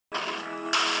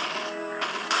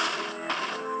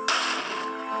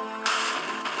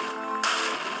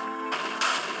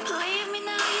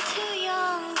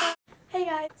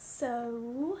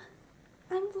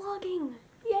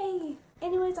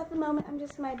moment I'm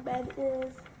just in my bed. It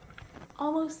is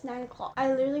almost 9 o'clock.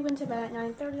 I literally went to bed at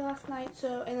 9:30 last night,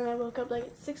 so, and then I woke up like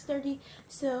at 6:30,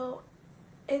 so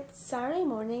it's Saturday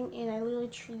morning and I literally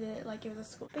treated it like it was a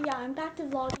school. But yeah, I'm back to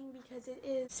vlogging because it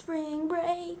is spring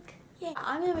break. Yeah,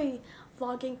 I'm gonna be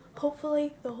vlogging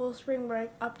hopefully the whole spring break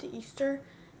up to Easter,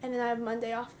 and then I have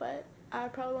Monday off, but I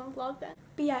probably won't vlog then.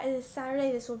 But yeah, it is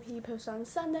Saturday. This will be posted on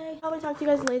Sunday. I'll probably talk to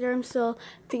you guys later. I'm still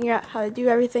figuring out how to do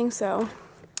everything, so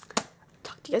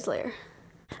talk to you guys later.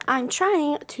 I'm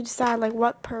trying to decide like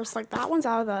what purse, like that one's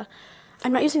out of the,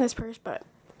 I'm not using this purse, but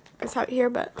it's out here,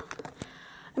 but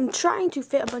I'm trying to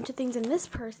fit a bunch of things in this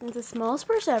purse, and it's the smallest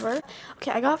purse ever.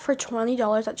 Okay, I got it for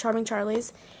 $20 at Charming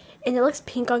Charlie's, and it looks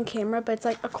pink on camera, but it's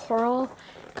like a coral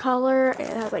color, and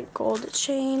it has like gold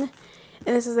chain.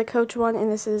 And this is the Coach one,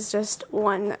 and this is just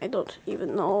one I don't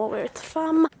even know where it's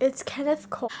from. It's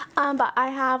Kenneth Cole. But I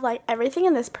have like everything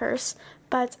in this purse.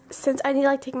 But since I need to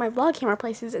like take my vlog camera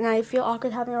places, and I feel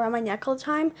awkward having it around my neck all the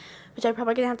time, which I'm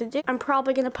probably gonna have to do, I'm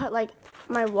probably gonna put like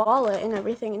my wallet and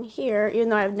everything in here, even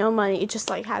though I have no money. It just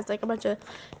like has like a bunch of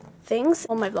things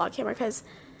on my vlog camera, because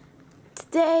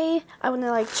today I want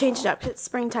to like change it up because it's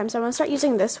springtime, so I'm gonna start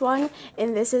using this one,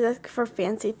 and this is for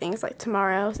fancy things like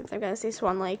tomorrow. Since I'm gonna see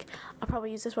Swan Lake, I'll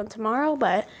probably use this one tomorrow,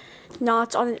 but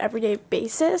not on an everyday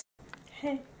basis.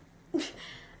 Hey,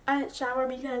 I didn't shower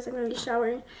because I'm gonna be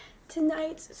showering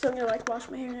tonight, so I'm gonna like wash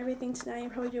my hair and everything tonight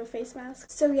and probably do a face mask.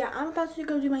 So yeah, I'm about to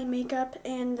go do my makeup,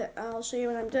 and I'll show you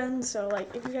when I'm done. So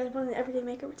like, if you guys want an everyday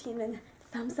makeup routine, then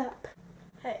thumbs up.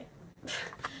 Hey.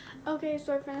 Okay,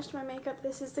 so I finished my makeup.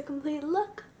 This is the complete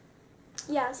look.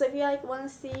 Yeah, so if you like want to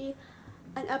see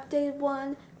an updated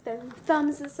one, then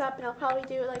thumbs this up, and I'll probably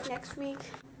do it like next week.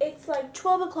 It's like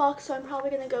 12 o'clock, so I'm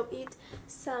probably gonna go eat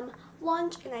some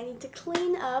lunch, and I need to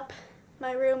clean up.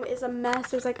 My room is a mess.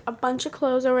 There's like a bunch of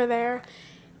clothes over there,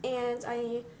 and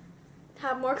I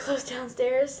have more clothes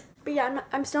downstairs. But yeah,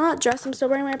 I'm still not dressed. I'm still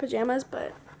wearing my pajamas,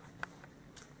 but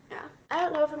yeah. I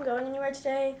don't know if I'm going anywhere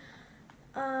today.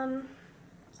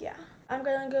 Yeah, I'm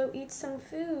gonna go eat some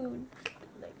food.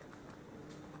 Like,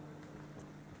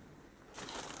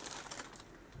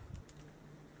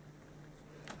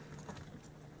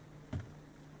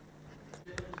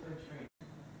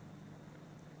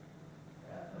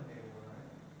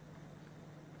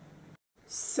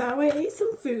 so I ate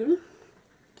some food.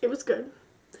 It was good.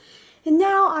 And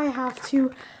now I have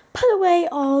to put away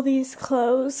all these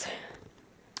clothes.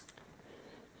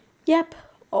 Yep,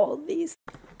 all of these.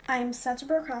 I'm such a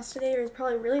procrastinator. It's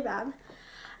probably really bad.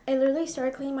 I literally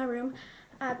started cleaning my room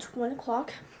at 1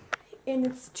 o'clock, and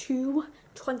it's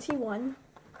 2:21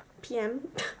 p.m.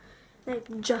 and I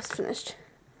just finished.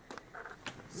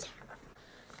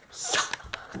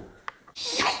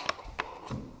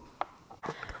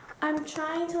 I'm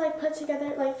trying to like put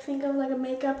together, like think of like a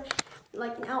makeup,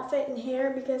 like an outfit and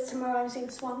hair, because tomorrow I'm seeing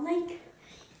Swan Lake.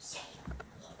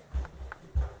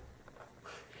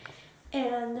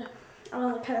 And I want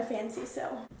to look kind of fancy,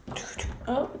 so.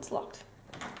 Oh, it's locked.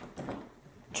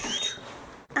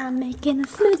 I'm making a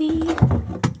smoothie.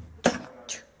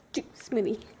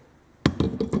 Smoothie.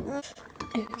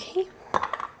 Okay.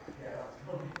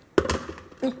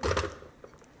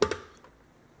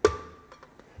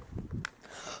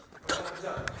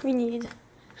 We need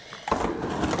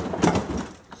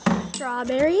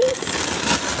strawberries,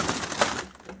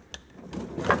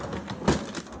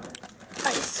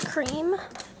 ice cream.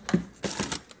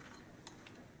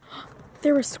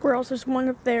 There were squirrels. There's one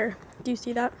up there. Do you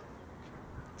see that?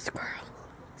 Squirrel.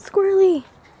 Squirrely.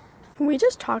 Can we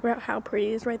just talk about how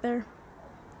pretty it is right there?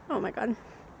 Oh my god.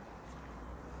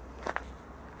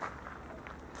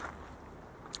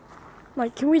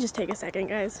 Like, can we just take a second,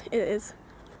 guys? It is,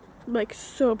 like,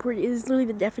 so pretty. It is literally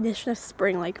the definition of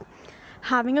spring. Like,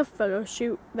 having a photo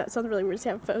shoot. That sounds really weird to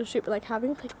have a photo shoot, but, like,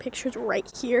 having, like, pictures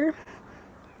right here.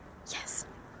 Yes.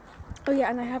 Oh,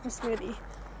 yeah, and I have a smoothie.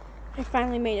 I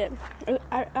finally made it.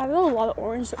 I added a lot of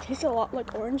orange, so it tasted a lot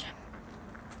like orange.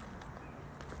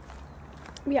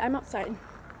 But yeah, I'm outside.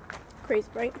 Crazy,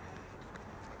 right?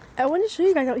 I wanted to show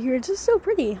you guys out here. It's just so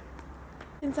pretty.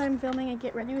 Since I'm filming a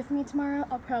Get Ready With Me tomorrow,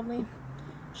 I'll probably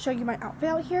show you my outfit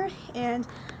out here. And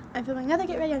I'm filming another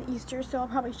Get Ready on Easter, so I'll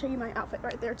probably show you my outfit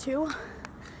right there too.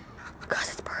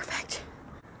 Because it's perfect.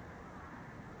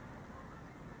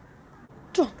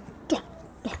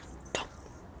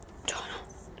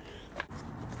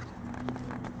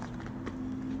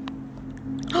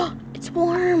 It's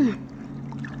warm.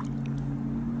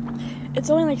 It's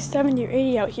only like 70 or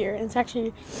 80 out here, and it's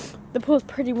actually, the pool is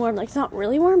pretty warm. Like, it's not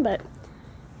really warm, but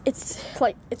it's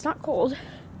like, it's not cold.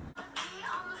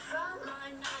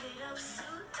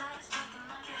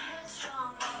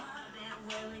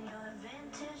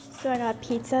 So I got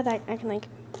pizza that I can like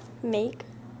make.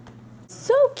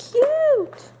 So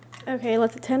cute! Okay,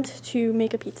 let's attempt to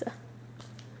make a pizza.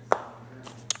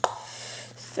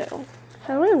 So,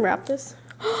 how do I unwrap this?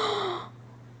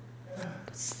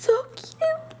 So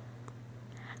cute!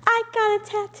 I got a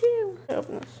tattoo!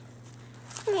 Open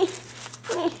this.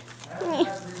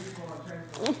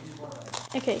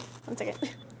 Okay, 1 second.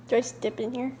 Do I just dip it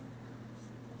in here?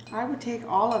 I would take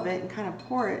all of it and kind of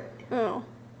pour it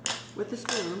with a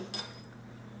spoon,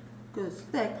 because it's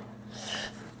thick.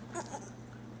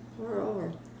 Pour it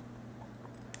over.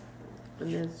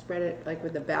 And then spread it like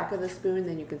with the back of the spoon,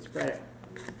 then you can spread it.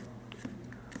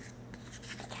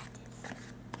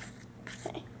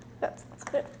 Okay, that's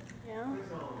good. Yeah.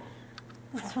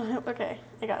 That's fine. Okay,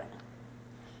 I got it.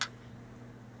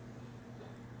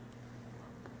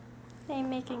 I'm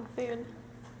making food.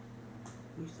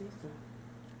 You say so.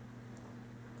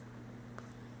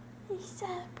 It's so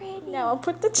pretty. Now I'll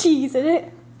put the cheese in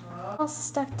it. All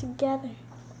stuck together.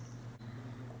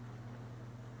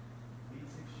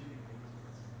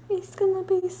 It's gonna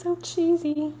be so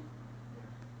cheesy.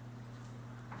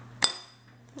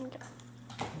 Okay.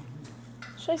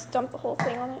 Should I just dump the whole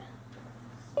thing on it?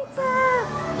 Pizza!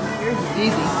 Yours is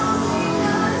easy.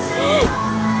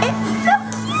 It's so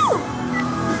cute!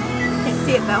 Can't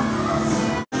see it though.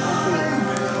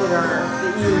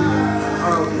 That you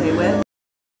are okay with.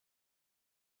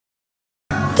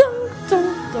 Dun, dun,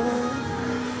 dun.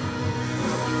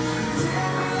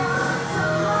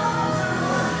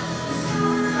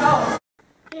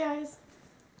 Hey guys,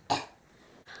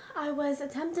 I was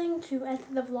attempting to edit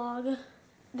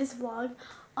this vlog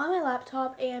on my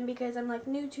laptop, and because I'm like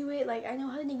new to it, like I know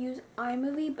how to use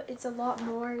iMovie, but it's a lot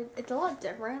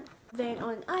different than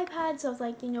on an iPad. So I was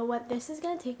like, you know what, this is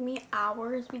gonna take me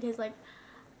hours because like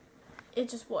it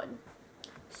just would.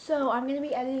 So I'm gonna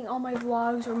be editing all my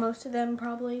vlogs, or most of them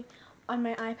probably, on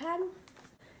my iPad,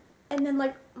 and then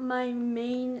like my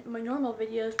normal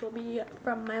videos will be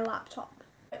from my laptop.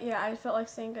 But yeah, I felt like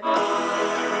saying goodnight.